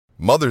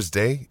Mother's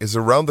Day is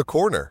around the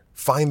corner.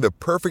 Find the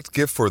perfect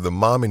gift for the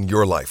mom in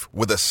your life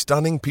with a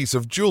stunning piece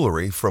of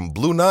jewelry from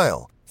Blue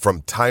Nile.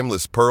 From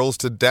timeless pearls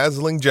to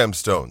dazzling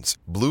gemstones,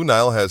 Blue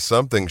Nile has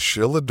something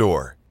she'll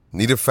adore.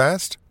 Need it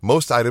fast?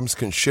 Most items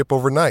can ship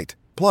overnight.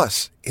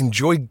 Plus,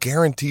 enjoy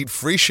guaranteed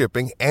free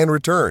shipping and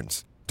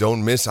returns.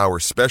 Don't miss our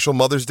special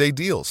Mother's Day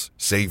deals.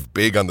 Save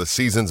big on the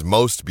season's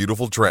most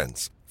beautiful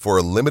trends. For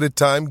a limited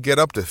time, get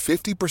up to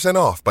 50%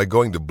 off by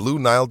going to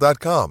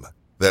BlueNile.com.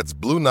 That's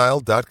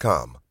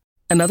BlueNile.com.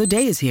 Another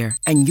day is here,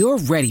 and you're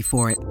ready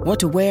for it. What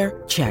to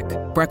wear? Check.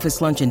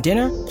 Breakfast, lunch, and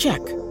dinner? Check.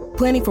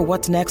 Planning for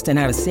what's next and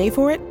how to save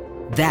for it?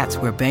 That's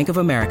where Bank of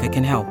America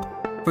can help.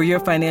 For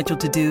your financial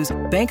to-dos,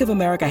 Bank of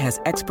America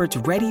has experts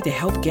ready to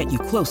help get you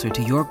closer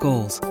to your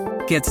goals.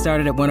 Get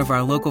started at one of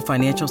our local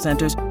financial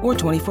centers or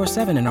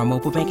 24/7 in our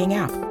mobile banking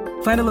app.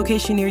 Find a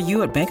location near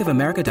you at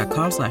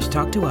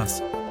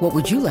bankofamerica.com/talktous. What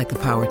would you like the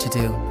power to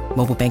do?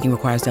 Mobile banking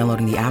requires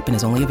downloading the app and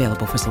is only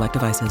available for select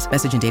devices.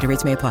 Message and data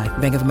rates may apply.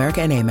 Bank of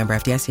America N.A., member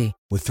FDIC.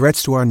 With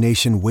threats to our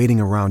nation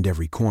waiting around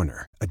every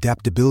corner,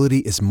 adaptability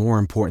is more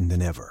important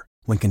than ever.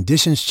 When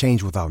conditions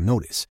change without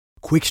notice,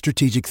 quick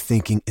strategic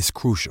thinking is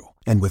crucial.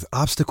 And with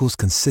obstacles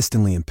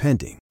consistently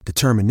impending,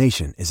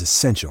 determination is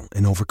essential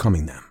in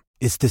overcoming them.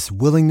 It's this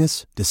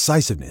willingness,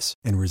 decisiveness,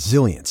 and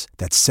resilience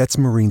that sets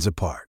Marines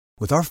apart.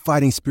 With our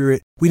fighting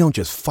spirit, we don't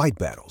just fight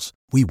battles,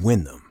 we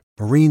win them.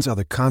 Marines are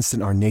the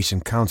constant our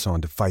nation counts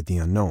on to fight the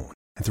unknown.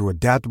 And through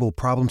adaptable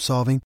problem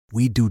solving,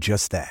 we do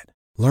just that.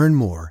 Learn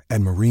more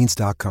at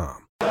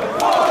marines.com.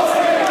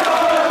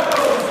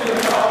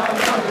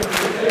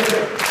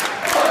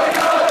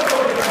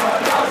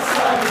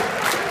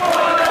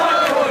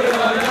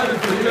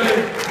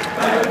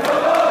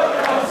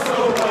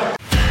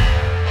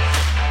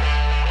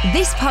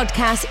 This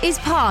podcast is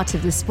part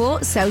of the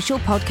Sports Social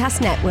Podcast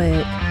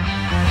Network.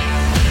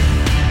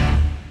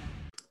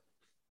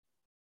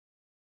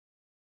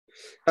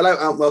 Hello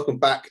and welcome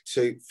back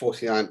to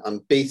 49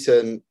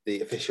 Unbeaten, the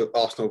official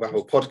Arsenal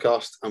Gravel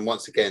podcast. I'm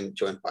once again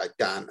joined by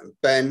Dan and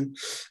Ben.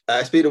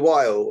 It's been a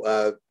while,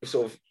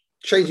 sort of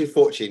changing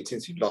fortune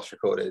since we've last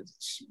recorded.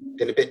 It's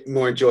been a bit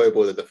more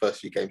enjoyable than the first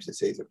few games of the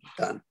season,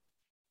 Dan.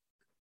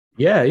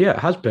 Yeah, it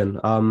has been.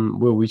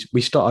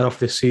 We started off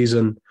this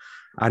season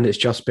and it's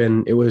just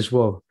been,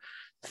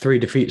 3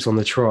 defeats on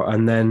the trot.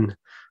 And then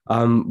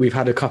we've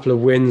had a couple of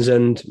wins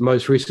and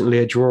most recently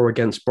a draw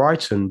against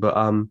Brighton. But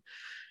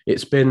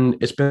it's been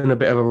a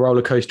bit of a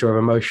roller coaster of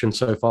emotion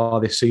so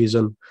far this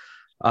season.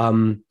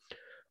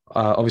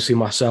 Obviously,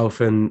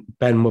 myself and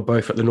Ben were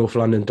both at the North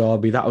London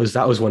derby. That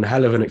was one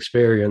hell of an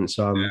experience.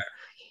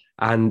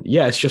 And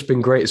it's just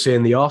been great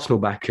seeing the Arsenal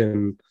back,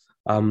 and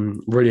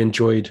really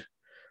enjoyed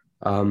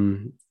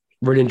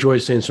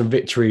seeing some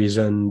victories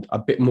and a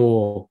bit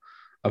more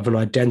of an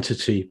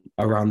identity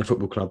around the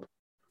football club.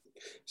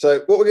 So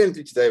what we're going to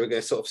do today, we're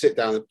going to sort of sit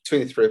down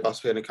between the three of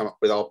us. We're going to come up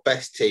with our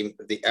best team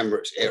of the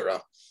Emirates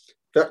era.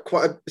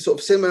 Quite a, sort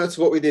of similar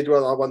to what we did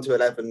with our 1 to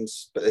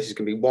 11s, but this is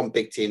going to be one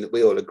big team that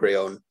we all agree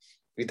on.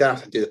 We don't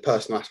have to do the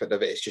personal aspect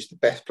of it. It's just the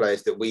best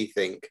players that we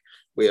think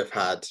we have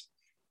had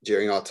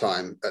during our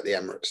time at the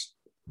Emirates.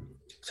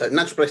 So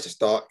natural place to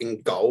start,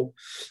 in goal.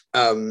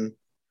 I don't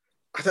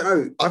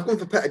know. I've gone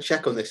for Petr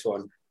Cech on this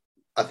one.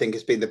 I think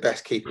has been the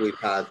best keeper we've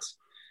had.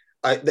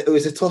 It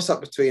was a toss-up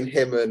between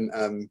him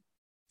and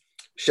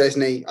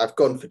Szczesny. I've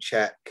gone for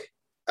Cech.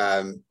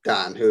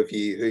 Dan, who have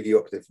you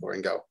opted for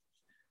in goal?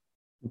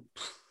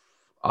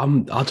 I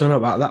don't know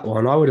about that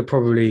one. I would have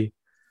probably,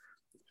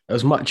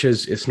 as much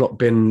as it's not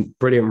been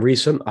brilliant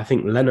recent, I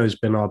think Leno's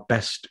been our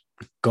best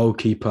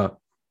goalkeeper,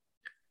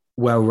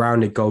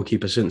 well-rounded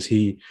goalkeeper since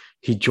he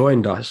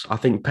joined us. I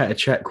think Petr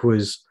Cech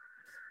was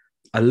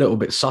a little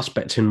bit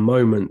suspect in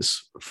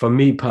moments for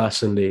me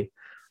personally.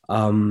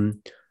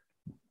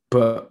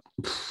 But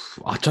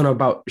I don't know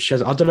about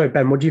Szczesny. I don't know,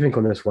 Ben, what do you think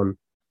on this one?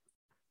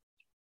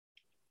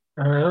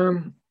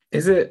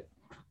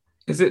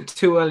 Is it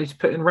too early to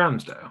put in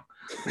Ramsdale?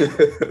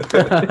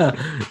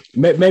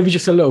 Maybe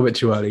just a little bit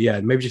too early. Yeah,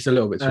 maybe just a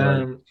little bit too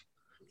early.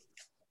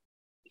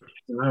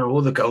 No,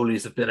 all the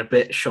goalies have been a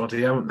bit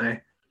shoddy, haven't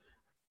they?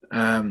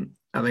 I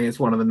think it's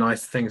one of the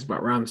nice things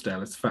about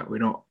Ramsdale is the fact we're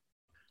not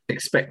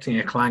expecting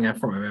a clanger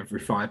from him every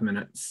 5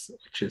 minutes,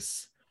 which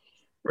is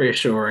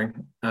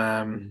reassuring.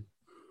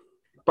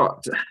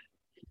 But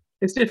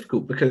it's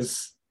difficult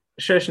because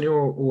Szczesny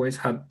always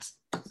had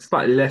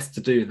slightly less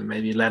to do than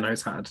maybe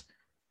Leno's had.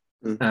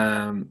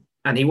 And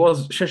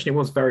Szczesny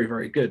was very,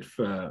 very good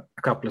for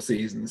a couple of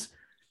seasons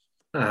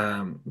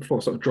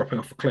before sort of dropping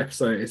off a cliff.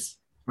 So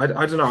I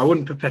don't know. I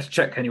wouldn't put Petr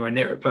Cech anywhere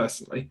near it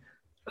personally.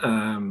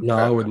 No,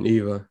 I wouldn't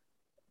either.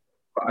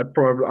 But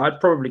I'd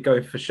probably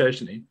go for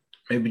Szczesny.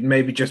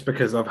 Maybe just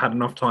because I've had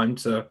enough time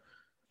to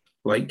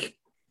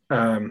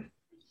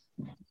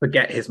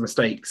forget his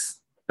mistakes,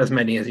 as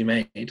many as he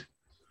made.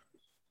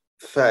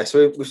 Fair.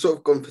 So we've sort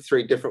of gone for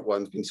 3 different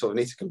ones. We sort of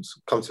need to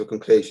come to a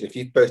conclusion. If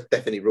you've both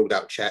definitely ruled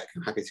out Cech,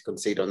 I'm happy to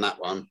concede on that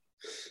one.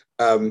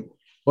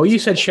 Well, you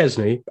said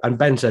Szczesny and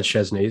Ben said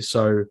Szczesny,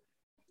 so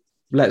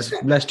let's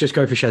just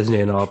go for Szczesny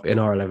in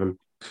our 11.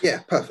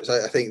 Yeah, perfect.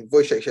 So I think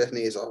Wojciech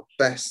Szczesny is our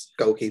best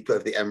goalkeeper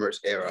of the Emirates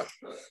era.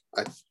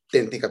 I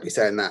didn't think I'd be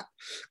saying that.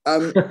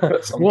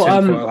 Put some What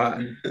tinfoil hat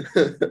in.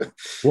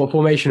 what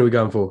formation are we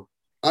going for?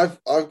 I've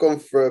gone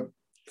for a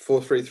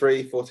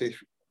 4-3-3,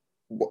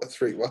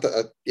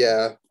 4-2-3.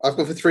 Yeah, I've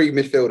gone for three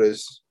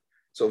midfielders,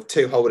 sort of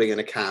two holding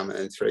and a cam, and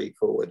then three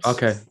forwards.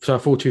 Okay, so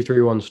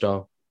 4-2-3-1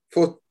 style.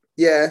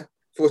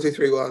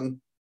 4-2-3-1.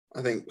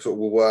 I think sort of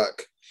will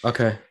work.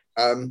 Okay.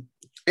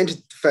 Into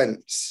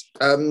defence.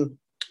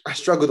 I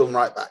struggled on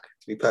right back,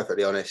 to be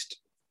perfectly honest.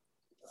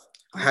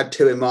 I had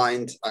two in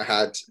mind. I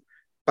had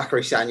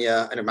Bakary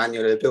Sagna and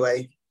Emmanuel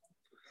Eboué.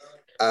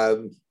 I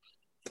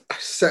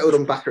settled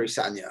on Bakary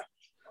Sagna.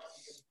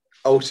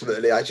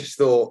 Ultimately, I just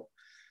thought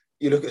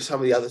you look at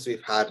some of the others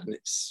we've had, and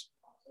it's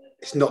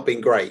not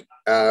been great.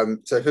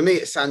 So for me,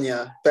 it's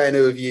Sagna.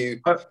 Bear of you.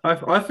 I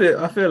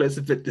feel it's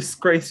a bit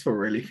disgraceful,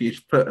 really, for you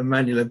to put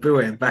Emmanuel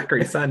Eboué and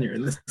Bakary Sagna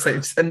in the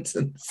same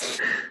sentence.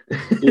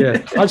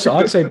 Yeah,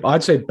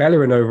 I'd say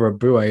Bellerin over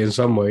Eboué in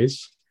some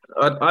ways.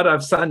 I'd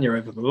have Sagna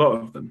over a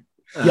lot of them.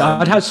 Yeah,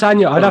 I'd have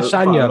Sagna. I'd have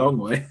Sagna. A long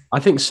way.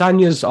 I think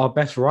Sagna's our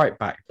best right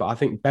back, but I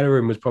think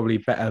Bellerin was probably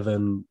better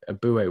than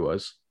Eboué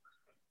was.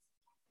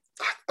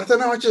 I don't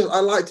know. I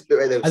liked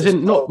Eboué. As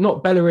in,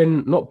 not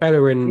Bellerin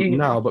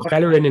now, but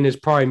Bellerin in his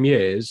prime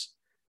years.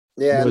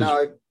 Yeah,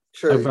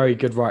 true. A very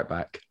good right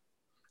back.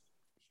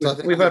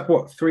 We've had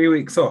 3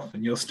 weeks off,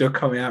 and you're still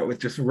coming out with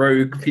just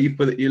rogue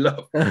people that you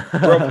love.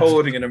 Rob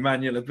Holding and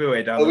Emmanuel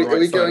Eboué down the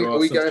right side. Are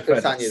we going for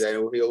Sagna then?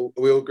 Are we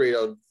all agreed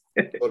on?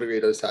 All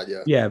agreed on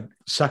Sagna. Yeah,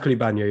 Sakali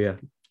Banyo. Yeah,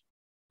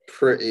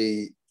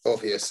 pretty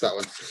obvious that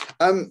one.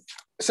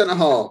 Centre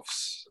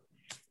halves.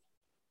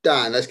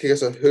 Dan, let's kick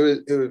us off.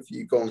 Who have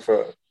you gone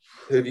for?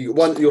 Who have you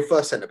won your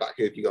first centre back?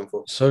 Who have you gone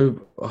for?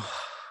 So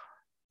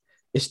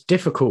it's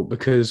difficult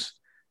because,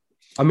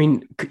 I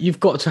mean, you've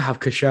got to have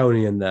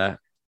Koscielny in there.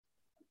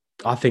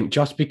 I think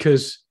just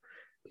because,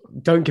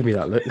 don't give me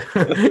that look.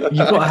 You've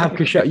got to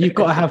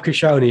have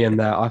Koscielny in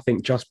there. I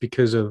think just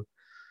because of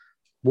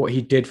what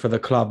he did for the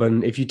club,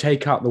 and if you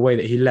take out the way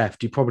that he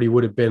left, he probably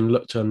would have been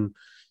looked and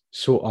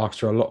sought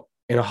after a lot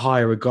in a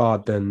higher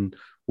regard than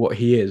what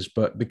he is.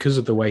 But because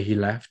of the way he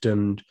left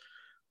and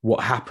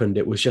what happened,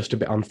 it was just a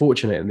bit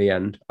unfortunate in the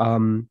end.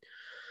 So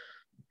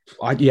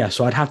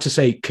I'd have to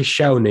say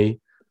Koscielny,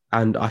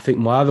 and I think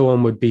my other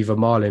one would be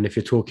Vermaelen if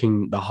you're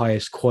talking the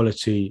highest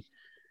quality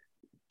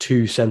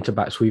two centre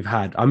backs we've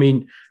had. I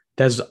mean,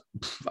 there's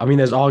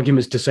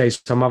arguments to say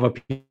some other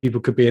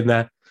people could be in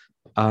there.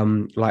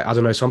 Like, I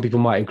don't know, some people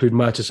might include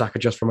Mertesacker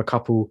just from a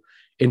couple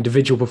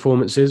individual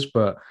performances,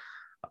 but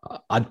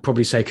I'd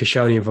probably say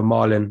Koscielny and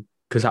Vermaelen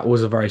because that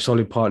was a very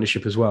solid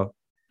partnership as well.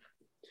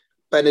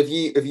 Ben, have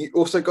you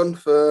also gone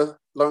for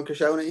Laurent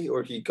Koscielny,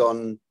 or have you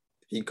gone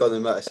the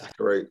Mertesacker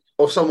route,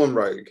 or someone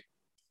rogue?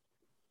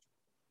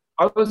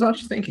 I was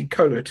actually thinking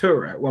Kolo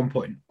Touré at one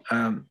point,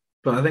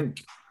 but I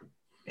think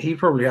he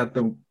probably had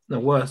the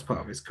worst part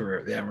of his career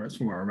at the Emirates,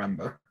 from what I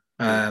remember.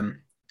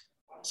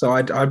 So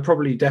I'd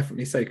probably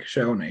definitely say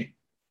Koscielny.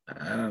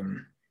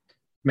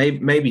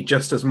 Maybe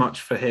just as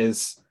much for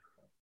his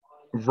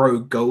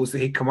rogue goals that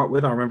he'd come up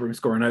with. I remember him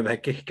scoring an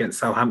overhead kick against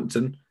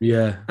Southampton.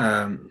 Yeah.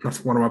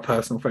 That's one of my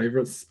personal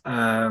favourites.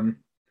 And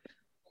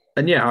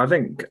yeah, I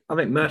think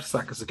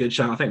Mertesacker's a good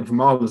shout. I think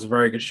Vermaelen's a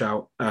very good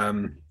shout.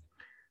 Vermaelen,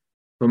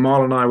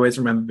 I always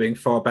remember being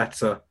far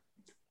better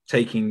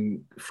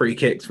taking free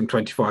kicks from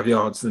 25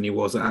 yards than he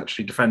was at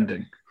actually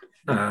defending.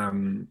 I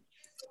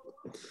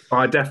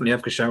definitely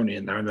have Koscielny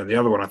in there, and then the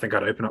other one I think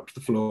I'd open up to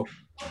the floor.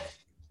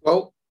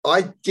 Well,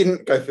 I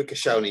didn't go for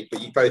Koscielny,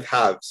 but you both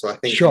have, so I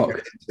think Shock.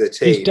 Into the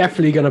team. He's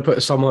definitely going to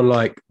put someone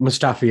like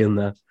Mustafi in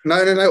there. No.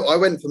 I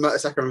went for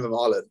Mertesacker and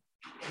Vermaelen.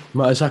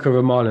 Mertesacker and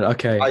Vermaelen.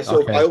 Okay. I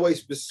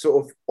always was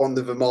sort of on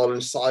the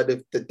Vermaelen side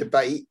of the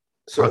debate.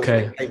 When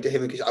it came to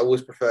him, because I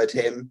always preferred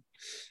him.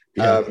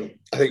 Yeah.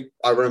 I think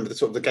I remember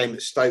the game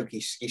at Stoke. He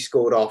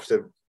scored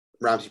after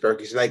Ramsey broke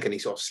his leg, and he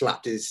sort of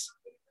slapped his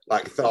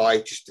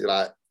thigh, just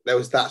there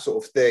was that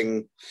sort of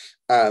thing.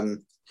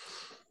 And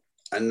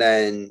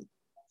then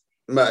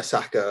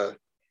Mertesacker,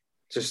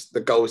 just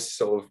the goals,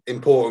 sort of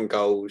important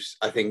goals.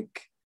 I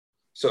think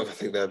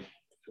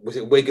was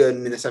it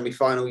Wigan in the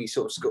semi-final? He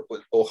sort of scored,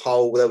 or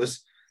Hull. There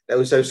was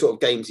those sort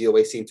of games he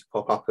always seemed to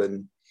pop up,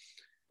 and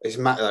his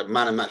man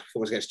and match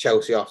performance against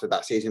Chelsea after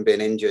that season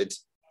being injured.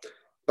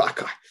 But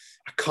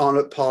I can't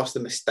look past the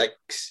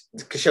mistakes.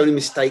 Koscielny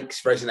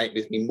mistakes resonate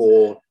with me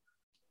more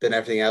than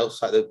everything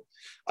else.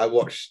 I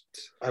was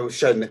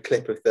shown the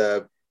clip of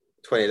the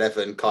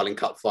 2011 Carling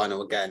Cup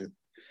final again.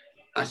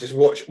 I was just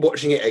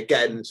watching it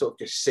again, sort of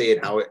just seeing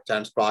how it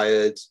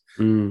transpired.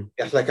 The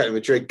Atletico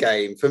Madrid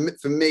game for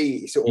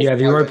me, sort of. Yeah,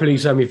 the Europa League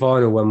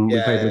semi-final when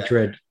we played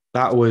Madrid.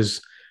 That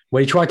was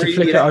when he tried to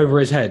flick it over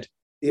his head.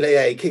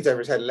 Yeah, he kicked over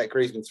his head and let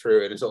Griezmann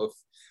through, and sort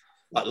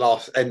of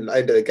last end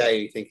of the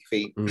game, you think if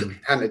he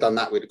hadn't done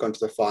that, we'd have gone to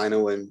the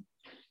final, and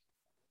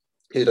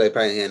who are they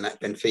playing in, like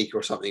Benfica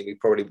or something? We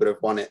probably would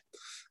have won it.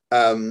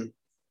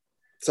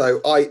 So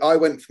I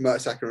went for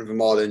Mertesacker and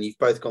Vermaelen. You've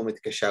both gone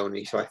with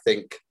Koscielny, so I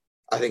think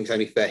it's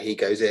only fair he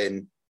goes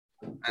in.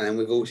 And then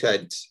we've all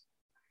said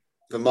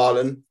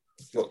Vermaelen,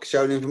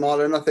 Koscielny and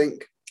Vermaelen, I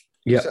think.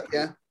 Yeah. So,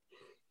 yeah.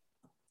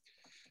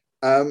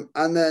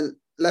 And then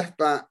left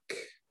back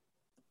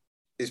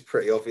is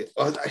pretty obvious.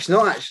 Well, it's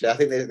not actually. I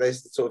think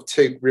there's sort of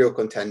two real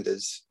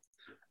contenders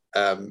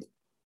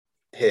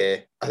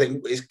here. I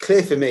think it's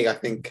clear for me. I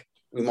think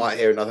we might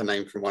hear another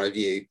name from one of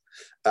you.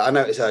 I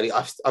know it's early.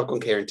 I've gone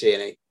Kieran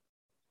Tierney.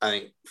 I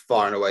think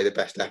far and away the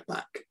best left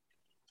back.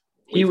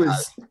 He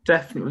was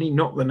definitely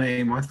not the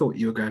name I thought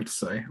you were going to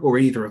say, or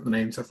either of the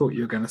names I thought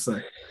you were going to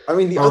say. I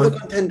mean, the other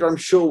contender I'm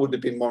sure would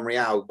have been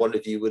Monreal. One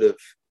of you would have.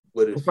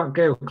 What about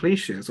Gael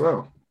Clichy as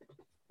well?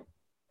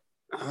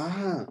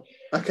 Ah,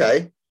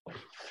 okay.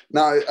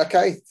 No,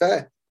 okay,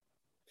 fair.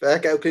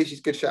 Gael Clichy's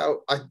a good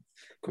shout. I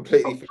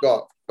completely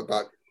forgot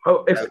about.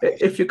 Oh,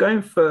 if you're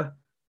going for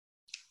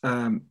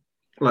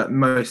like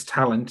most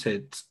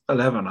talented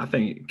 11, I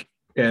think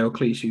Gael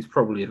Clichy's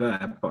probably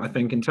there. But I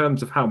think in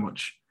terms of how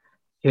much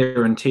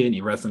Kieran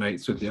Tierney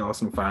resonates with the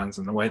Arsenal fans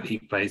and the way that he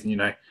plays and, you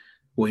know,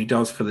 what he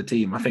does for the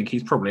team, I think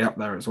he's probably up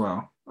there as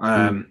well.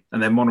 And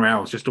then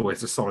Monreal was just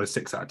always a solid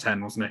 6 out of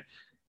 10, wasn't he?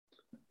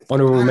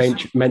 Honourable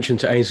mention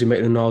to Ainsley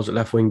Maitland-Niles at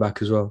left wing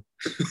back as well.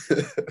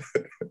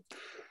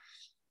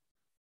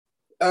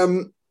 I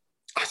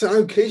don't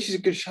know. Clichy's a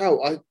good shout.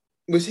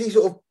 Was he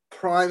sort of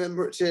prime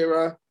Emirates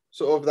era,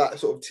 sort of that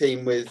sort of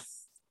team with?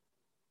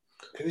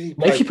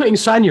 If you're putting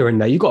Sanya in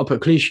there, you've got to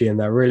put Clichy in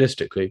there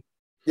realistically.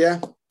 Yeah.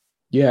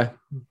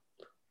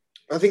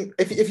 I think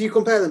if you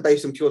compare them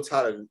based on pure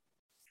talent,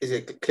 is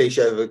it Clichy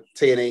over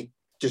Tierney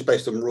just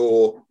based on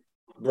raw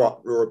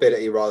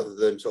ability rather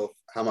than sort of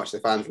how much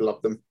the fans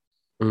love them?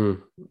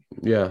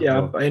 Yeah.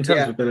 In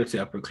terms of ability,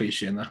 I put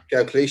Clichy in there.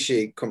 Gael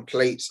Clichy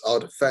completes our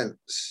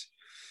defence,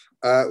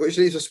 which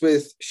leaves us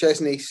with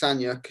Szczesny,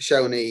 Sanya,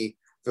 Koscielny,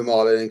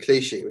 Vermaelen, and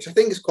Clichy, which I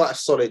think is quite a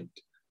solid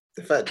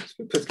defence.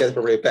 We put together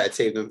probably a better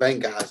team than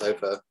Wenger has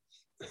over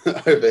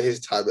his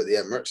time at the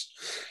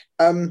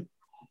Emirates.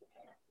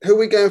 Who are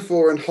we going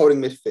for in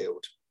holding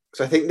midfield?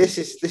 So I think this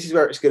is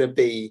where it's going to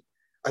be.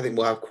 I think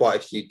we'll have quite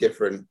a few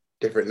different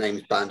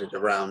names banded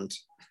around.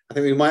 I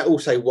think we might all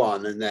say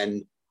one, and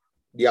then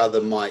the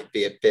other might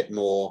be a bit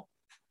more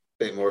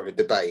of a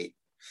debate.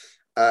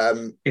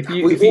 If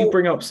you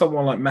bring up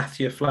someone like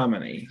Mathieu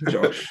Flamini,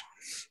 Josh,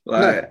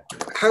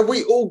 have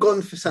we all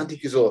gone for Santi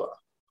Cazorla?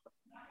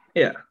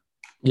 Yeah,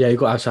 you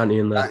got to have Santi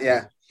in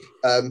there.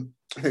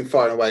 I think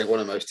far and away one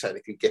of the most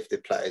technically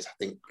gifted players I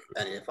think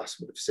any of us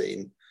would have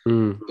seen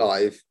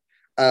live.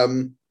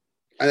 And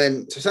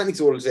then so Santi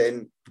Cazorla's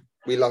in.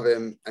 We love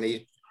him, and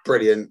he's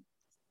brilliant.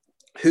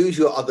 Who's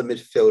your other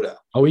midfielder?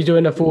 Are we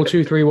doing a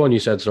 4-2-3-1? You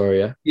said, sorry,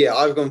 yeah. Yeah,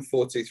 I've gone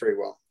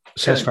 4-2-3-1.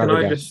 Cesc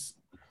Fabregas.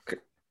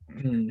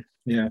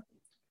 Yeah.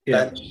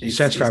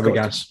 Cesc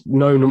Fabregas.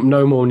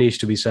 No more needs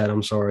to be said.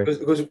 I'm sorry.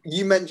 Because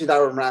you mentioned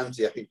Aaron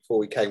Ramsey, I think, before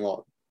we came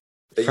on.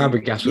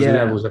 Fabregas was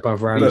levels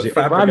above Ramsey.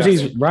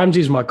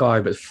 Ramsey's my guy,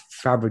 but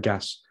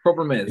Fabregas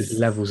problem is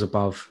levels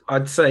above.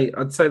 I'd say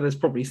there's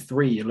probably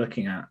 3 you're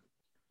looking at,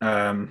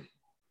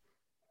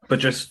 but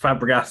just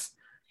Fabregas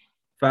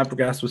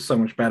was so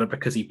much better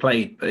because he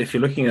played. But if you're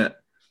looking at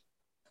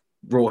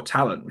raw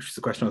talent, which is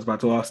the question I was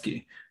about to ask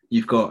you,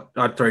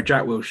 I'd throw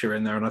Jack Wilshere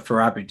in there and I'd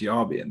throw Abu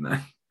Diaby in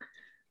there,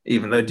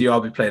 even though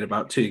Diaby played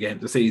about 2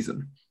 games a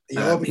season.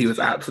 He was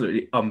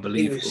absolutely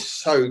unbelievable. He was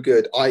so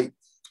good.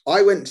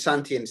 I went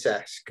Santi and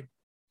Cesc.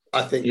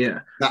 I think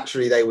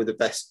naturally they were the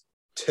best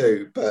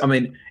 2. But I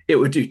mean, it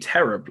would do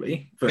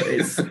terribly, but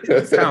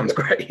it sounds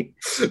great.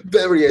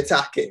 Very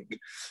attacking.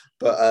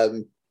 But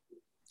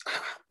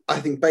I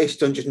think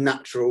based on just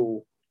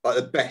natural, like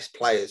the best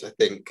players, I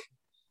think.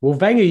 Well,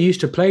 Wenger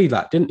used to play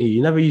that, didn't he?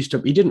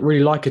 He didn't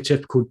really like a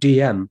typical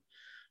DM.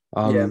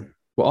 Well,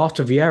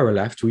 after Vieira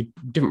left, we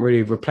didn't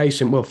really replace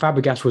him. Well,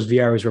 Fabregas was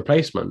Vieira's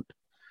replacement.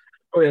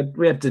 We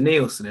had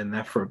Danielson in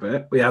there for a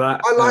bit. We had I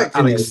liked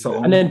Alex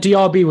and then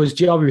Diaby was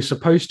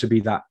supposed to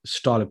be that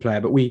style of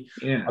player, but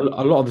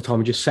a lot of the time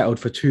we just settled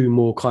for 2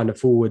 more kind of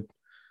forward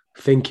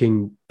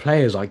thinking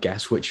players, I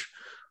guess, which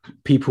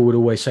people would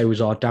always say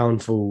was our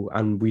downfall,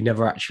 and we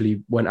never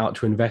actually went out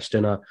to invest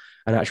in an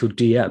actual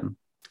DM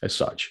as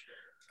such.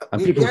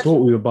 And people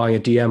thought we were buying a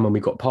DM when we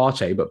got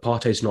Partey, but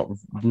Partey's not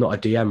a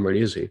DM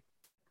really, is he?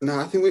 No,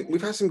 I think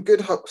we've had some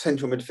good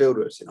central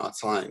midfielders in our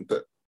time,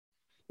 but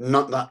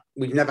not that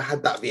we've never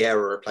had that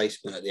Vieira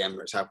replacement at the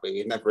Emirates, have we?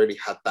 We've never really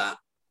had that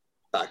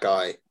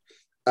guy.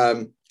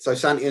 So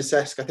Santi and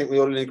Cesc, I think we're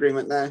all in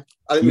agreement there.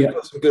 I think we've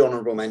got some good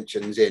honourable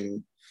mentions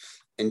in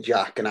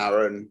Jack and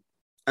Aaron.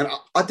 And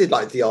I did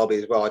like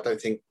Diaby as well. I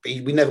don't think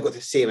we never got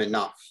to see him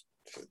enough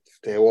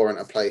to warrant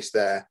a place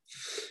there.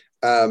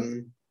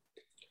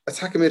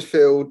 Attacker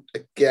midfield,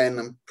 again,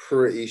 I'm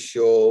pretty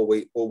sure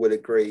we all would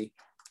agree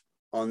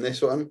on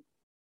this one.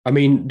 I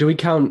mean, do we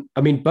count?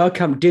 I mean,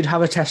 Bergkamp did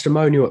have a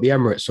testimonial at the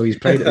Emirates, so he's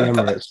played at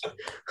the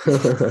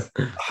Emirates.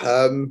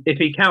 If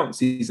he counts,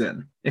 he's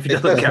in. If he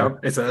doesn't count,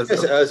 it's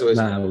Ozil.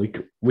 No,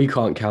 we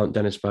can't count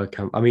Dennis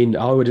Bergkamp. I mean,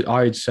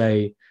 I'd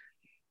say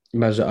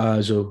Mesut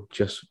Ozil.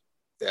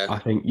 I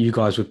think you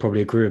guys would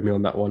probably agree with me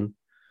on that one.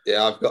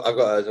 Yeah, I've got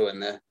Ozil in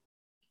there.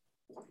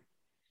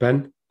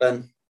 Ben?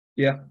 Ben.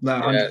 Yeah,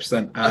 no,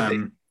 100%. I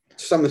think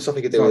some of the stuff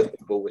he could do with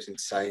the ball was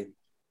insane.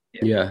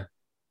 Yeah.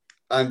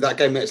 And that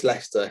game against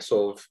Leicester,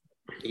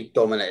 he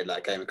dominated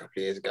that game a couple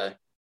of years ago.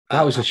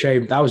 That was a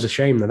shame. That was a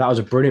shame. That was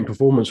a brilliant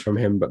performance from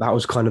him, but that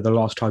was kind of the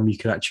last time you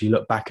can actually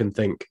look back and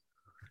think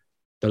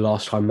the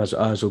last time Mesut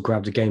Ozil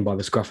grabbed a game by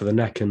the scruff of the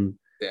neck, and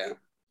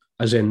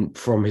as in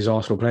from his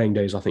Arsenal playing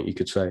days, I think you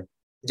could say.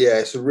 Yeah,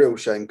 it's a real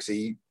shame because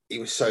he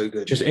was so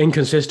good. Just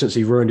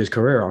inconsistency ruined his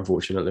career,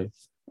 unfortunately.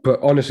 But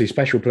honestly,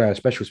 special player.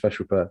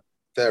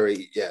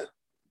 Very,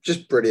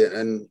 just brilliant,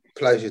 and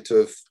pleasure to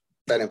have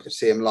been able to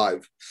see him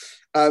live.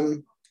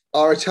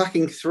 Our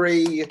attacking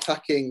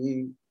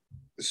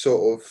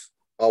sort of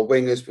our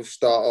wingers will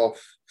start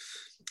off.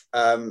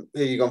 Who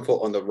are you going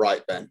for on the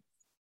right, Ben?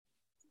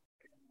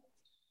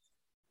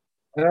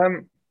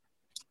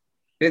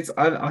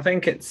 I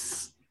think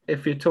it's,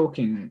 if you're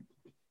talking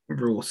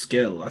raw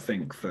skill, I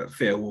think that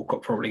Theo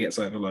Walcott probably gets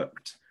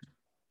overlooked.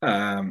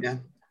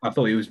 I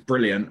thought he was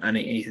brilliant, and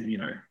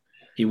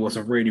he was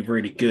a really,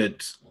 really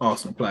good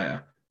Arsenal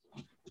player.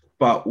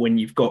 But when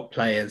you've got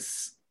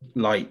players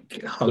like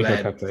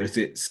Haleb,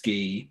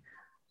 Rosicky,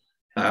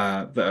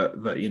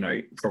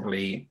 that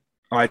probably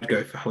I'd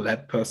go for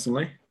Haleb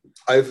personally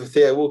over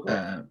Theo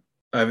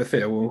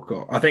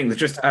Walcott. I think that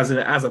just as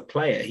a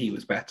player, he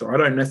was better. I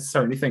don't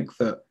necessarily think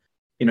that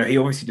he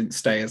obviously didn't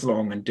stay as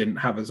long and didn't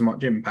have as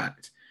much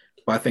impact.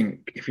 But I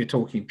think if you're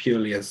talking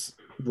purely as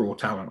raw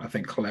talent, I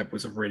think Haleb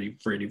was a really,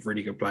 really,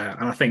 really good player.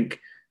 And I think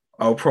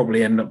I'll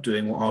probably end up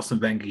doing what Arsene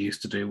Wenger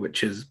used to do,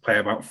 which is play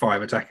about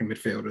 5 attacking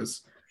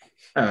midfielders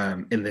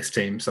in this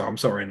team. So I'm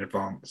sorry in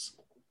advance.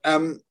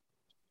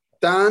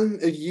 Dan,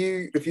 have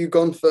you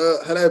gone for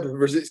Haleb,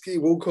 Rosicky,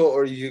 Walcott,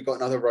 or have you got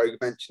another rogue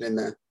mention in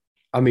there?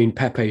 I mean,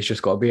 Pepe's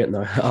just got to be it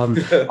now. I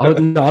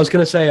was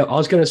going to say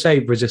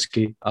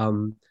Rosicky.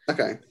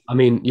 Okay. I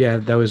mean,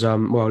 there was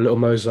little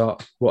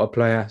Mozart, what a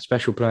player,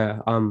 special player.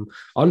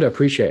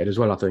 Underappreciated as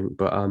well, I think.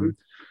 But I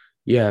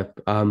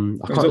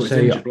can't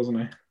say. Injured, wasn't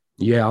he?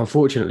 Yeah,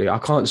 unfortunately, I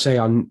can't say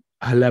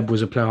Haleb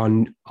was a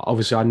player.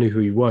 Obviously, I knew who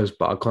he was,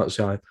 but I can't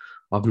say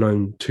I've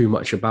known too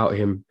much about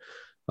him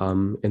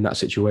in that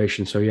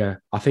situation. So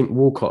I think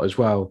Walcott as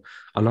well,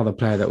 another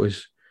player that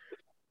was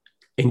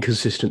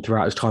inconsistent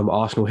throughout his time at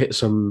Arsenal, hit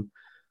some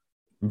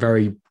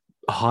very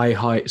high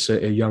heights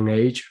at a young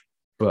age,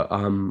 but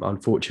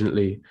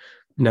unfortunately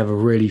never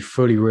really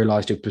fully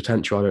realised his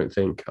potential, I don't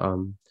think.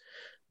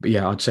 But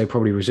I'd say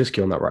probably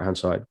Rosicky on that right-hand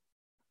side.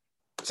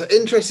 So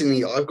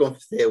interestingly, I've gone for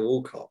Theo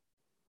Walcott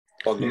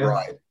on the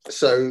right.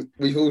 So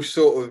we've all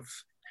sort of...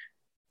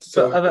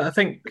 But I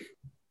think,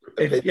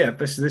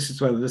 this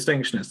is where the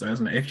distinction is, though,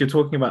 isn't it? If you're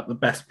talking about the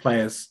best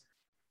players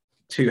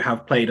to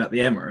have played at the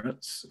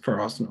Emirates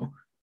for Arsenal,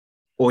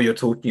 or you're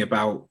talking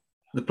about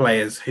the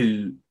players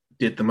who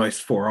did the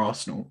most for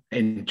Arsenal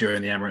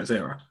during the Emirates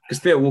era, because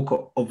Theo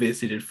Walcott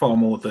obviously did far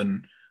more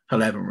than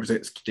Haleb and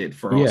Rosicky did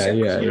for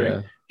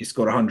Arsenal. He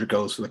scored 100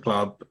 goals for the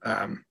club.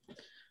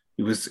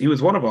 He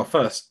was one of our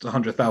first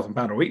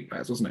 £100,000 a week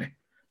players, wasn't he?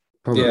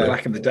 Probably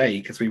back in the day,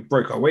 because we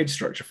broke our wage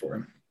structure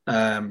for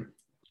him.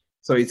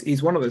 So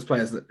he's one of those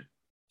players that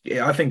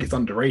I think is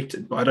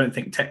underrated, but I don't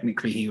think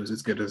technically he was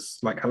as good as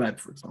like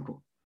Haleb, for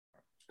example.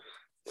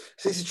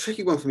 So it's a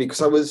tricky one for me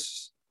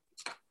because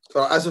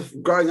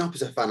growing up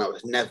as a fan, I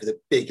was never the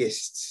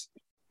biggest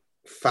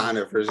fan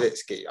of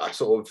Rosicky. I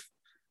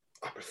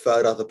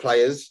preferred other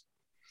players.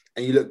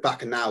 And you look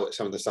back and now at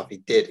some of the stuff he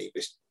did, he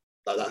was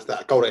like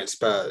that goal against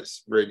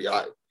Spurs, really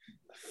like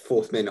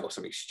 4th minute or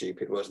something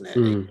stupid, wasn't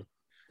it?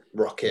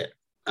 Rocket.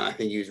 And I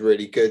think he was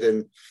really good.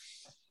 And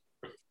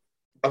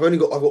I've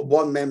got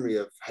one memory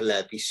of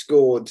Haleb. He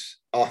scored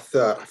our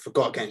third. I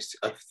forgot who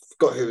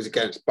it was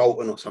against,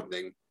 Bolton or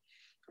something.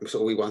 And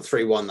we won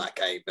 3-1 that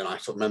game. And I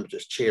remember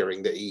just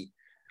cheering that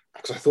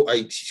because I thought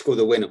he scored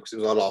the winner because it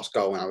was our last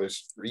goal when I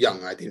was young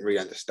and I didn't really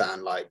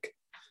understand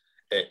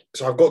it.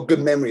 So I've got a good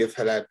memory of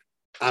Haleb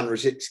and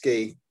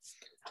Rosicky.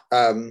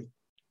 I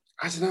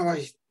don't know.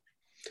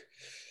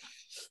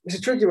 It's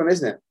a tricky one,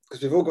 isn't it?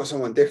 Because we've all got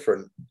someone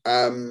different.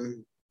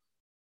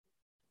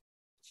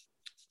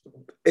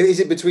 Is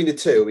it between the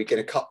two? Are we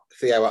going to cut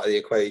Theo out of the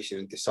equation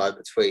and decide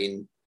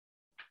between?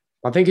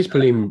 I think it's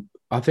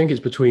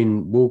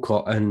between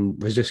Walcott and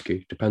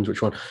Rosicky. Depends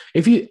which one.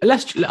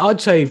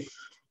 I'd say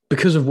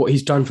because of what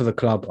he's done for the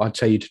club, I'd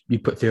say you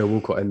put Theo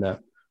Walcott in there.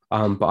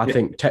 But I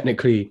think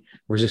technically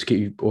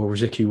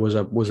Rosicky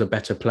was a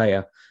better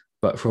player.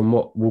 But from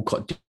what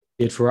Walcott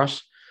did for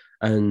us,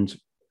 and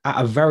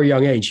at a very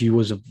young age, he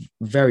was a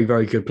very,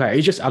 very good player.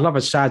 He's just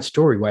another sad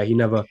story where he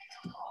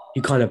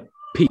kind of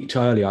peaked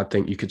early, I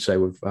think you could say,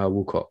 with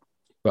Walcott.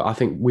 But I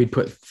think we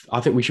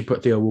should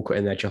put Theo Walcott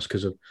in there just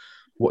because of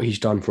what he's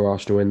done for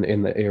Arsenal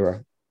in the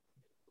era.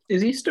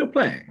 Is he still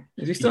playing?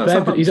 Is he still at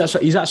Southampton? He's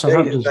at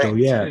Southampton still,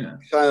 yeah.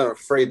 He signed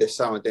free this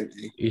summer, didn't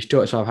he? He's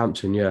still at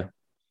Southampton, yeah.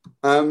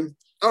 All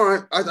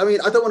right. I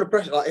mean, I don't want to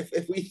pressure. Like,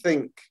 if we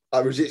think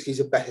Rosicky's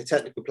a better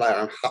technical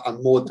player,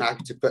 I'm more than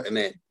happy to put him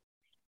in.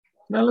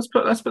 No, let's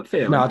put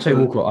Theo. No, I'll take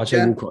Walcott.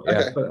 Walcott.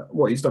 Yeah. Okay.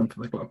 What he's done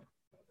for the club.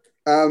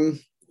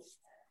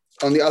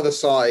 On the other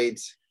side,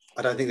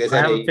 I don't think there's I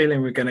have a any.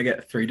 feeling we're going to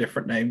get 3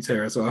 different names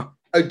here as well.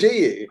 Oh, do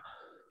you?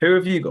 Who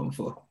have you gone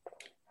for?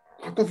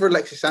 I've gone for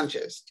Alexis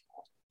Sanchez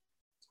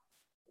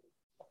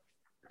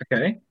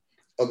Okay.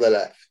 on the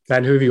left.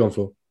 Ben, who have you gone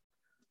for?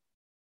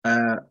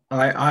 I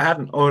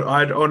hadn't.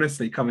 I'd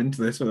honestly come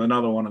into this with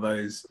another one of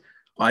those.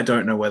 I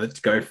don't know whether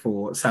to go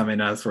for Sami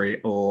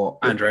Nasri or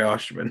Andre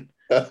Arshavin.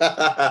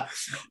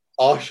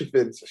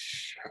 Arshavin,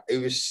 it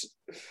was.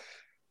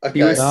 Okay.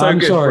 He was so I'm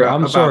good sorry, for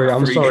I'm about sorry,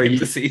 I'm 3 sorry.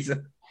 games a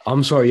season.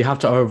 I'm sorry, you have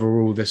to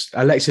overrule this.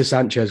 Alexis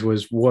Sanchez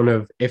was one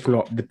of, if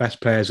not the best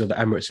players of the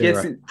Emirates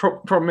era. Yes,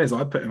 problem is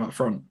I put him up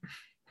front.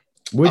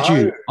 Would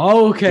you?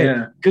 Oh, okay.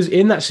 Yeah. Because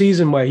in that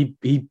season where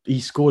he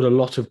scored a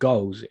lot of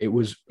goals, it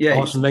was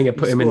Arsene Wenger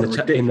put him in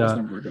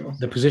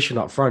the position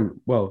up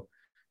front. Well,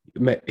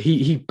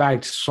 he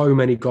bagged so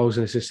many goals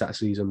and assists that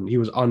season. He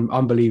was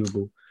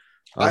unbelievable.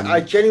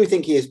 I genuinely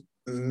think he is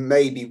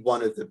maybe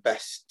one of the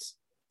best,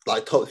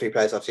 like top 3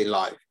 players I've seen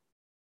live.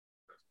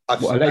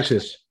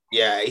 Alexis?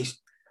 Yeah,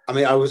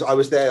 I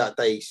was there that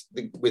day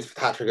with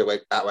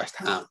Patrick at West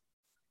Ham.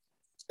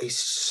 He's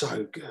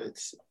so good.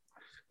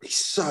 He's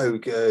so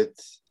good.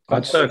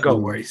 That third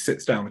goal where he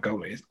sits down the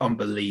goalie is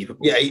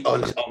unbelievable. Yeah,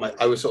 honestly,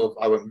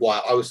 I went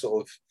wild. I was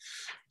sort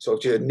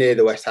of near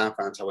the West Ham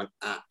fans. I went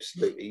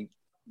absolutely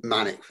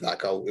manic for that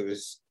goal. It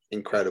was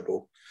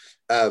incredible.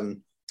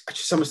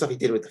 Just some of the stuff he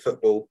did with the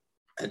football.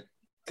 And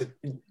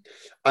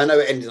I know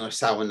it ended on a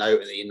sour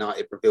note in the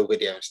United reveal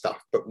video and stuff,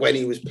 but when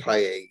he was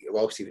playing,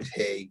 whilst he was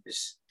here, he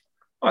was.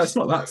 Oh, it's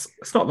not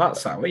that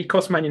sour. He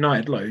cost Man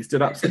United loads,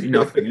 did absolutely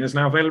nothing, and is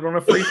now available on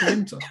a free from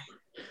Inter.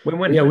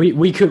 Win-win. Yeah,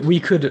 we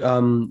could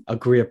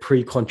agree a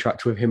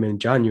pre-contract with him in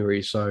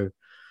January. So,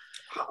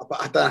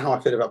 but I don't know how I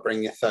feel about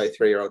bringing a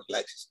 33-year-old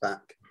Alexis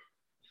back.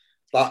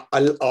 Like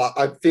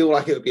I feel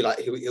like it would be like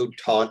it would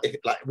tarnish.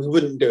 Like we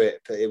wouldn't do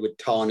it, but it would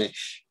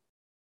tarnish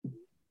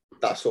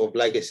that sort of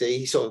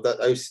legacy. Sort of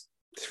those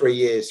 3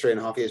 years,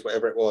 3.5 years,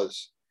 whatever it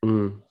was.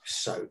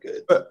 So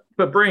good.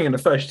 But bringing in a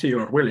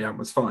 32-year-old Willian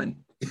was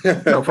fine.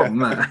 No problem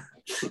there.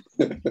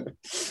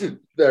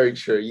 Very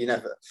true. You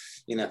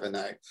never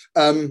know.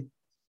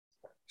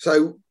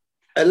 So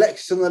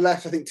Alexis on the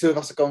left, I think 2 of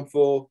us have gone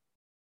for.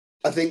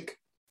 I think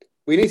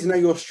we need to know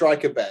your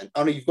striker, Ben.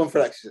 Oh no, you've gone for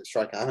Alexis at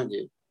striker, haven't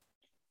you?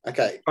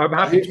 Okay. I'm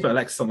happy to put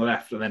Alexis on the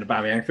left and then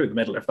Aubameyang through the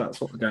middle if that's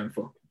what we're going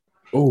for.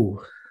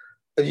 Oh,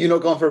 have you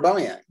not gone for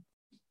Aubameyang?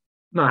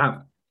 No, I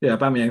haven't. Yeah,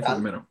 Aubameyang through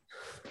the middle.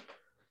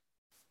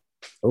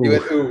 You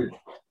went, ooh.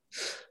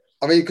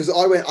 I mean, because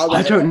I went.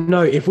 I don't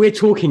know if we're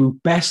talking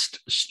best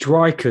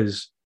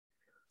strikers.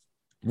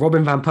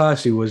 Robin van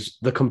Persie was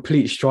the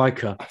complete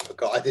striker. I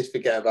forgot. I did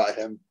forget about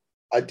him.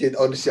 I did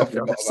honestly. I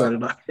forgot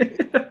about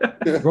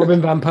him.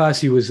 Robin van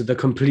Persie was the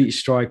complete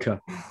striker.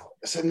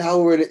 So now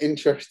we're in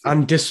interesting.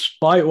 And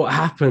despite what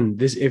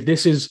happened, if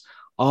this is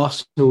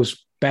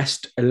Arsenal's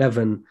best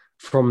 11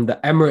 from the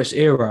Emirates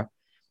era,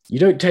 you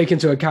don't take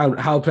into account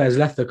how players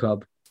left the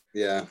club.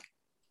 Yeah.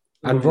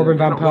 And Robin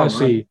van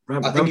Persie,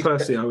 Van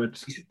Persie, I would.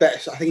 He's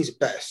better. I think he's a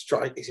better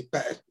striker. Is he a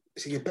better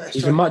striker?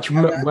 He's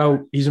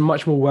a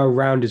much more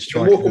well-rounded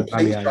striker. He's a more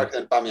complete striker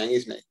than Aubameyang,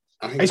 isn't he?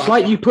 It's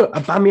like you put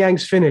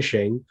Aubameyang's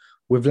finishing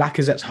with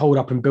Lacazette's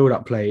hold-up and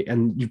build-up play,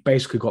 and you've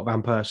basically got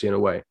Van Persie in a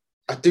way.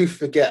 I do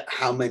forget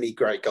how many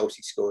great goals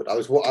he scored. I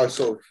was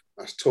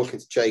talking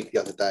to Jake the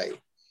other day.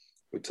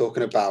 We're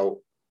talking about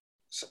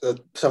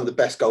some of the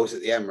best goals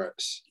at the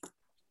Emirates.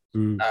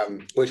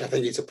 Which I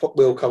think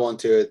we'll come on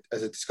to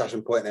as a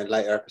discussion point in a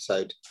later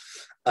episode.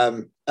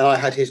 And I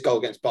had his goal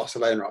against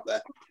Barcelona up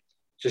there.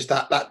 Just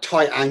that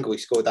tight angle he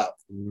scored that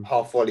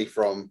half volley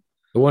from.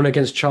 The one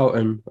against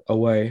Charlton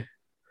away,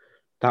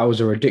 that was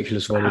a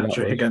ridiculous volley.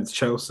 Hat-trick against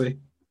Chelsea.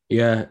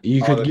 Yeah,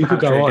 you could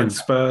go on.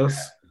 Spurs.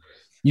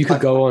 You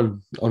could go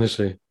on,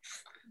 honestly.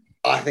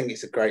 I think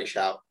it's a great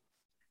shout.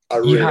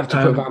 You have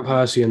to put Van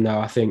Persie in there,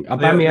 I think.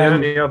 The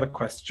only other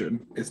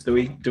question is, do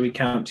we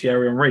count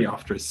Thierry Henry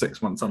after his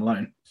 6 months on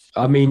loan?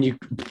 I mean, you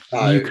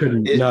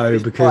couldn't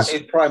because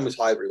his prime was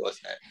Highbury,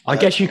 wasn't it? I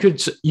guess you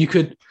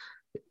could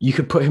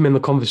put him in the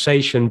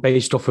conversation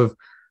based off of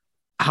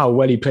how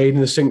well he played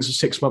in the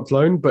 6 month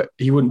loan, but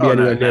he wouldn't be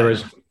anywhere near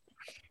as.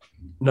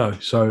 No,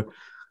 so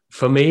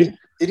for me,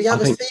 did he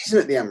have a season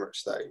at the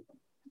Emirates though?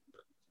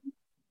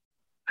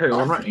 Who,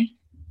 Henry?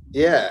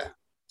 Yeah.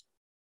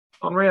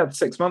 Henry had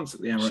 6 months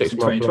at the Emirates in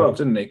 2012,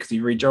 didn't he? Because he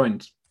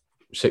rejoined.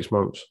 6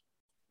 months.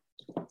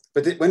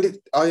 But did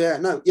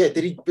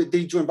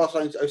he join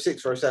Barcelona in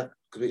 06 or 07?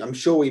 Because I'm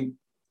sure the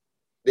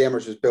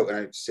Emirates was built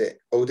in 06.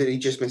 Or did he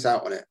just miss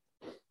out on it?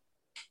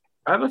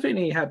 I have a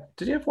feeling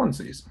did he have one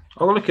season?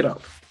 I'll look it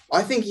up.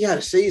 I think he had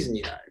a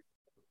season,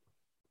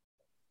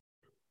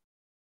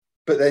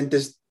 But then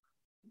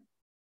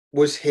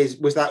was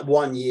that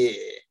 1 year,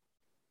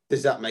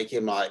 does that make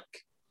him like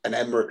an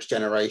Emirates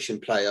generation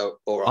player?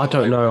 Or I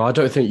don't know. I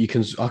don't think you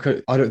can.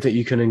 I don't think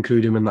you can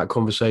include him in that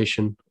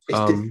conversation.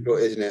 It's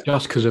difficult, isn't it?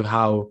 Just because of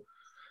how.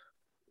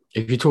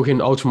 If you're talking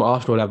Ultimate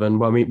Arsenal 11,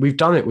 well, I mean, we've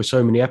done it with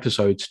so many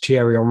episodes.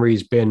 Thierry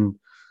Henry's been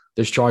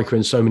the striker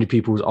in so many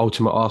people's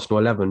Ultimate Arsenal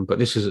 11, but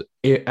this is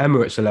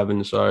Emirates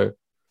 11, so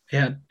he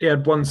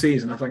had one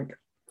season, I think.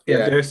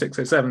 Yeah, the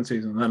 06-07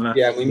 season. Then left.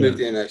 Yeah, we moved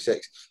in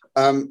 06.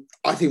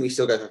 I think we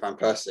still go for Van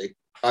Persie.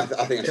 I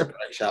think that's a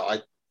great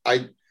shout.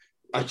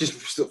 I just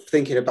sort of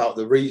thinking about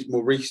the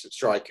more recent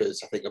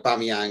strikers. I think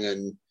Aubameyang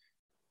and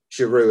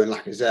Giroud and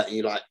Lacazette, and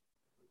you like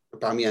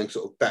Aubameyang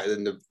sort of better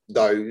than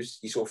those.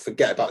 You sort of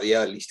forget about the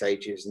early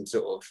stages and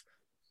sort of.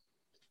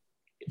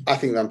 I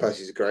think Van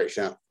Persie's a great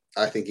shout.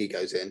 I think he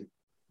goes in.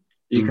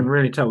 You can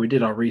really tell we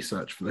did our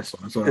research for this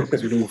one as well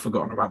because we'd all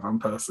forgotten about Van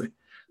Persie.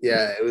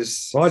 Yeah, it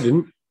was. Well, I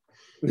didn't.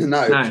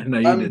 No,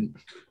 you didn't.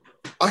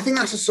 I think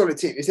that's a solid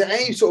team. Is there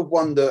any sort of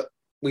one that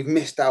we've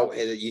missed out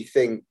here that you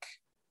think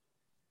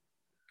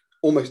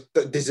almost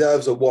that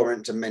deserves a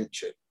warrant to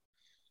mention?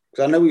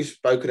 Because I know we've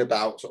spoken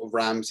about sort of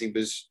Ramsey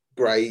was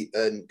great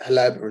and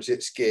Haleb,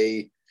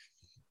 Rosicki,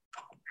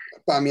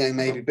 Aubameyang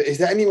maybe, but is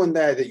there anyone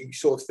there that you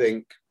sort of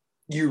think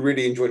you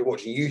really enjoyed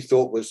watching, you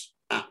thought was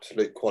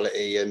absolute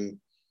quality and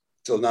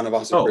sort of none of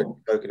us have really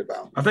spoken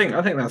about? I think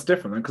that's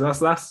different because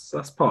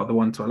that's part of the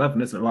 1 to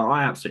 11, isn't it? Like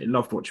I absolutely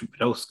loved watching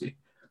Podolski,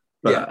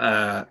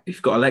 but if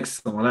you've got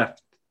Alexis on the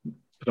left,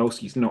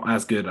 Podolski's not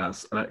as good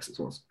as Alexis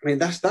was. I mean,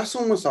 that's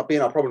almost like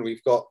being our problem.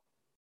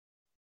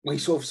 We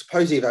sort of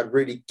supposedly have had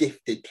really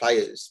gifted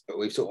players, but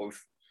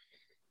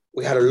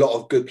we had a lot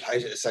of good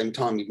players at the same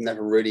time. We've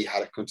never really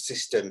had a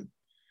consistent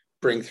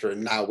bring through,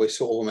 and now we're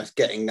sort of almost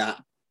getting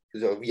that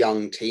sort of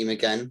young team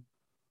again.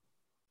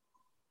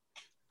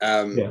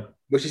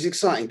 Which is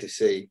exciting to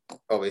see,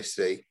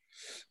 obviously.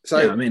 So,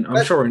 yeah, I mean,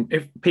 I'm sure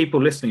if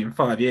people listening in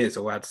 5 years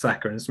will add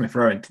Saka and Smith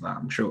Rowe into that,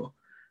 I'm sure.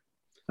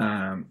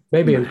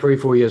 Maybe in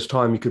 3-4 years'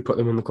 time, you could put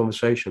them in the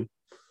conversation.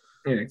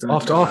 Yeah,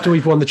 exactly. After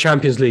we've won the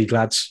Champions League,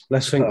 lads,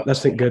 let's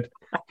think good.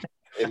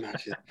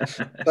 Imagine.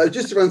 So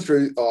just to run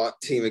through our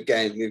team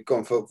again, we've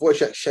gone for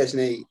Wojciech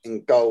Szczesny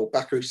in goal,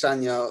 Bakary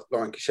Sagna,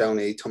 Laurent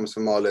Koscielny, Thomas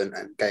Vermaelen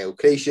and Gael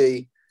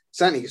Clichy,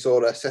 Santi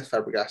Cazorla, Cesc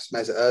Fabregas,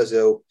 Mesut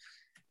Ozil,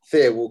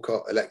 Theo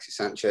Walcott, Alexis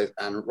Sanchez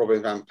and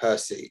Robin Van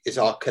Persie is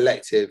our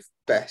collective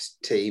best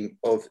team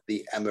of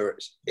the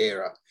Emirates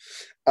era.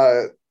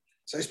 So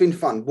it's been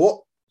fun.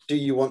 What do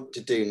you want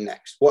to do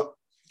next? What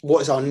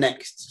is our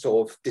next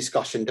sort of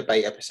discussion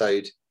debate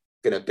episode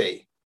going to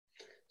be?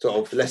 Sort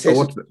of, let's say,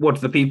 what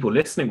do the people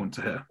listening want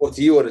to hear? What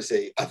do you want to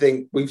see? I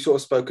think we've sort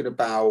of spoken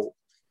about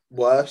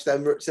worst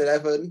Emirates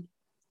 11.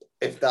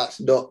 If that's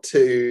not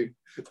too...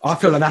 I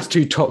feel like that's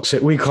too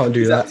toxic. We can't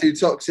do that. Too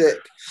toxic.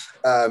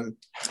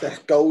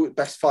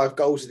 Best 5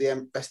 goals of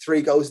the best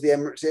 3 goals of the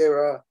Emirates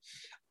era.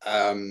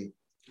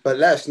 But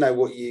let us know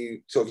what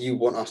you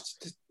want us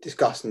to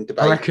discuss and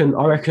debate.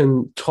 I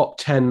reckon top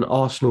 10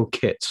 Arsenal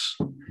kits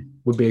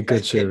would be a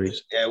good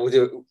series. Yeah, we'll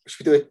do it.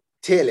 Should we do a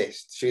tier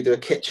list? Should we do a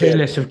tier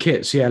list of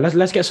kits? Yeah,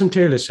 let's get some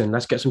tier lists in.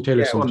 Let's get some tier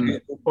lists on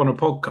a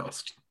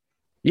podcast.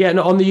 Yeah,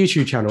 no, on the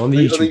YouTube channel. On the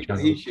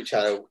YouTube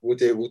channel, we'll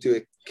do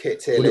a kit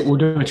tier list. We'll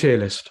do a tier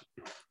list.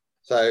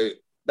 So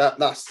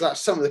that's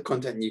some of the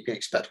content you can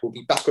expect. We'll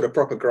be back on a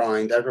proper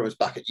grind. Everyone's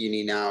back at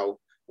uni now.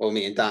 Well,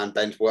 me and Dan,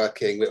 Ben's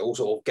working. We're all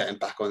sort of getting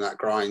back on that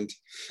grind.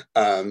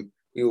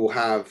 We will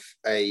have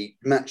a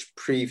match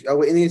preview. Oh,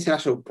 we're in the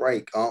international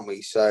break, aren't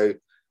we? So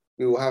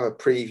we will have a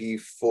preview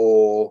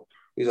for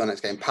who's on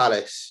next game,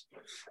 Palace,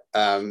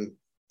 in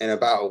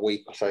about a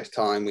week or so's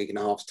time, week and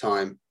a half's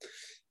time.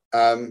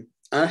 And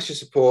let's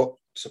just support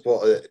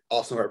the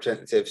Arsenal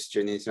representatives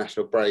during the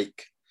international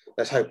break.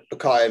 Let's hope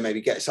Bukayo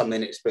maybe gets some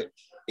minutes, but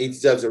he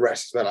deserves a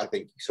rest as well, I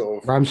think.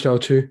 Sort of Ramsdale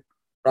too.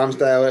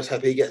 Let's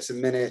hope he gets some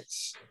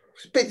minutes.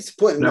 It's a bit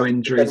disappointing. No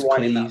injuries,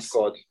 please. That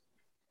squad.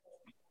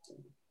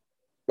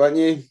 Weren't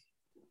you?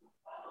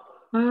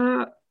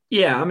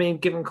 Yeah, I mean,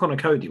 given Connor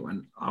Cody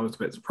went, I was a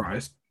bit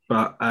surprised,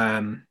 but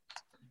I'm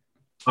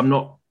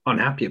not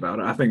unhappy about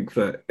it. I think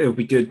that it'll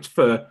be good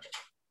for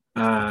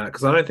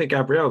because I don't think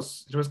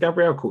was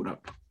Gabriel called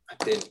up. I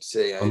didn't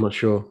see. I'm not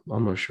sure.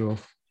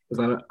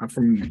 Because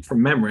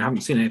from memory, I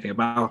haven't seen anything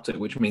about it,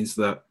 which means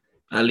that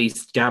at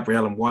least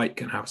Gabriel and White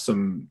can have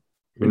some,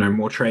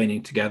 more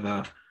training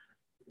together.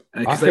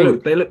 Because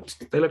they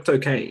looked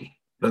okay,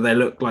 but they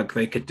looked like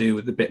they could do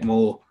with a bit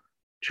more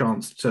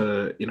chance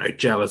to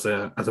gel as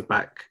a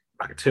back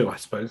two, I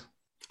suppose.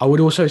 I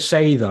would also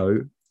say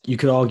though, you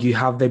could argue,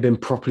 have they been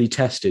properly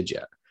tested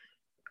yet?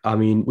 I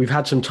mean, we've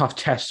had some tough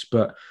tests,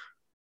 but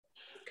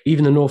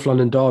even the North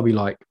London derby,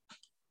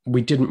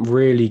 we didn't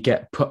really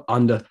get put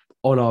on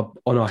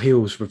our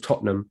heels with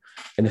Tottenham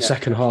in the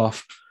second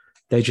half.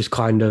 They just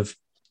kind of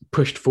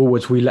pushed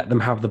forwards. We let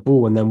them have the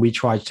ball, and then we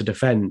tried to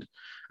defend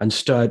and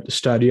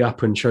sturdy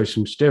up and show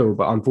some steel.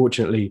 But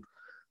unfortunately,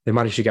 they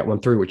managed to get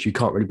one through, which you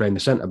can't really blame the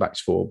centre backs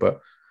for.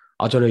 But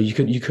I don't know.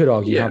 You could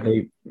argue, have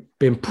they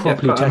been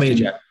properly tested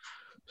yet?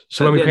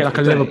 So when we play like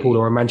a Liverpool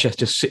or a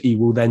Manchester City,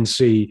 we'll then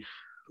see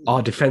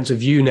our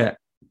defensive unit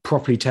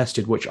properly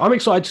tested, which I'm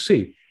excited to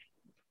see.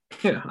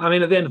 Yeah, I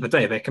mean, at the end of the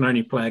day, they can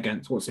only play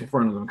against what's in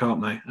front of them,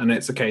 can't they? And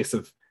it's a case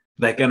of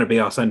they're going to be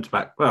our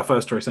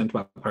first choice centre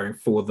back pairing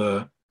for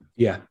the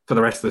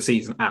rest of the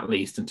season, at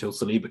least until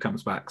Saliba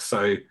comes back.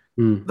 So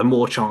the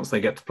more chance they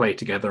get to play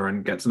together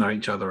and get to know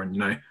each other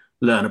and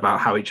learn about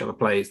how each other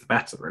plays, the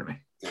better,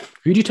 really.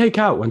 Who do you take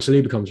out when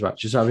Saliba comes back?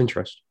 Just out of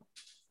interest.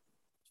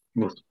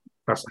 Well,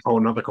 that's a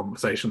whole other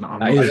conversation that I'm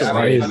That not is- sure that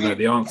I is- even know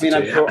the answer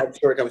I'm to.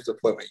 sure it comes to a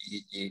point where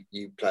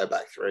you play a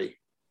back three.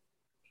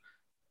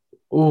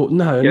 Oh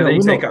no, Yeah, no, then you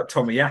we're take not. out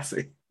Tommy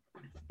Yassi,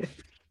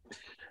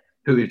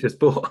 who we've just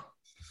bought.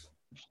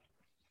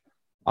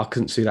 I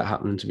couldn't see that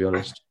happening, to be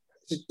honest.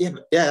 Yeah,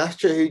 that's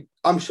true.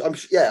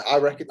 Yeah, I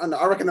reckon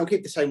they'll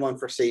keep the same one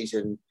for a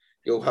season.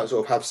 You'll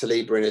sort of have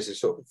Saliba in as a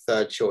sort of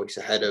third choice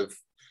ahead of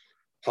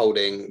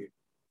Holding,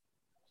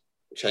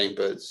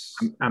 Chambers,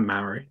 And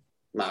Maori.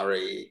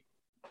 Like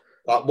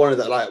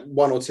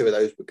one or two of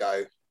those would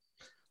go.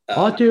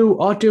 I deal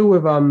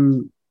with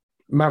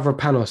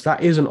Mavropanos.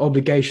 That is an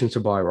obligation to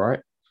buy, right?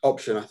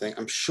 Option, I think.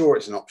 I'm sure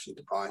it's an option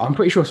to buy. I'm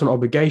pretty sure it's an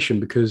obligation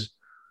because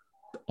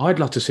I'd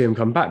love to see him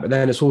come back, but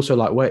then it's also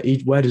like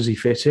where does he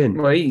fit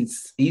in? Well,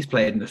 he's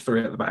played in the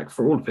three at the back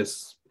for all of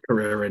his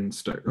career in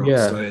Stoke.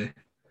 Yeah. So,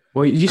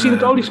 Well, did you see the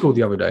goal he scored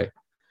the other day?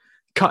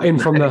 Cut in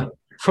from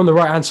the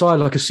right hand side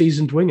like a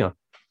seasoned winger.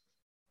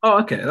 oh,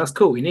 okay, that's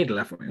cool. We need a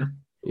left winger.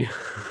 Yeah.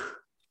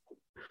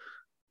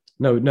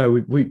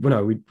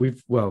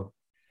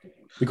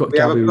 We've got We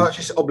have a Gabu.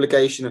 purchase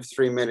obligation of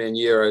 €3 million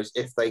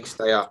if they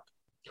stay up.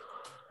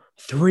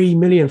 3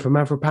 million for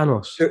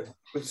Mavropanos.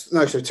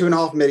 No, so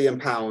 £2.5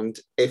 million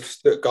if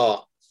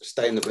Stuttgart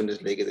stay in the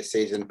Bundesliga this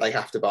season. They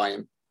have to buy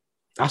him.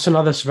 That's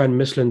another Sven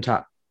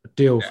Mislintat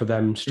deal for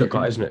them,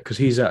 Stuttgart, isn't it? Because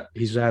he's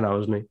there now,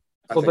 isn't he?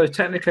 Although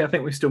technically, I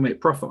think we still make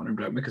profit on him,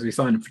 don't we? Because we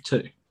signed him for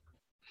 2.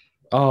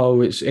 Oh,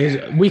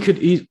 we could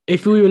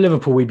if we were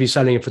Liverpool, we'd be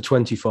selling it for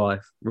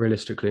 25,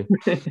 realistically.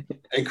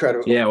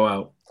 Incredible. Yeah,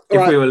 well,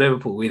 if we were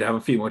Liverpool, we'd have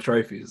a few more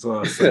trophies as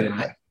well. So,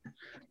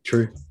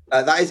 True.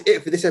 That is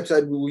it for this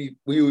episode. We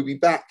will be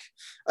back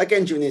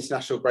again during the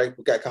international break.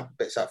 We'll get a couple of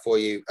bits out for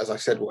you. As I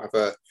said, we'll have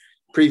a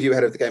preview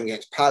ahead of the game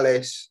against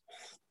Palace,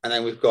 and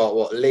then we've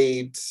got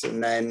Leeds,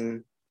 and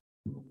then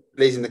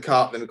Leeds in the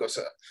cup. Then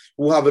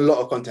we'll have a lot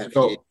of content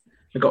for you.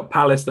 We've got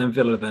Palace, then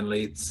Villa, then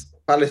Leeds.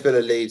 Palace, Villa,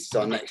 Leeds is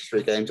our next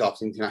 3 games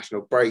after the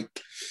international break.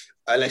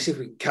 Let's see if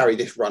we can carry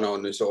this run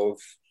on and sort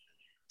of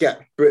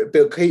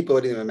keep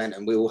building the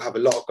momentum. We will have a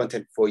lot of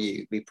content for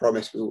you. We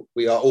promise.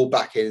 We are all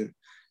back in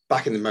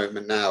the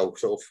moment now,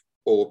 sort of,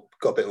 or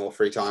got a bit more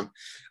free time.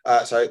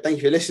 So thank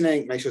you for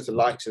listening. Make sure to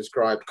like,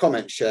 subscribe,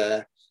 comment,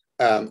 share.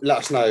 Let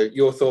us know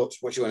your thoughts,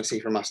 what you want to see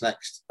from us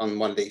next on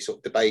one of these sort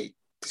of debate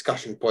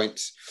discussion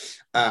points.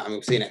 And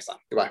we'll see you next time.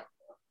 Goodbye.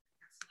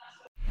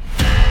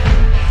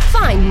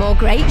 Find more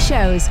great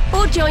shows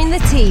or join the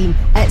team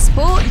at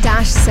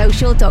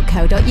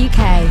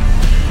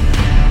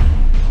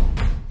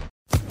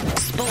sport-social.co.uk.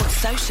 Sports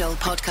Social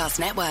Podcast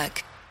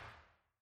Network.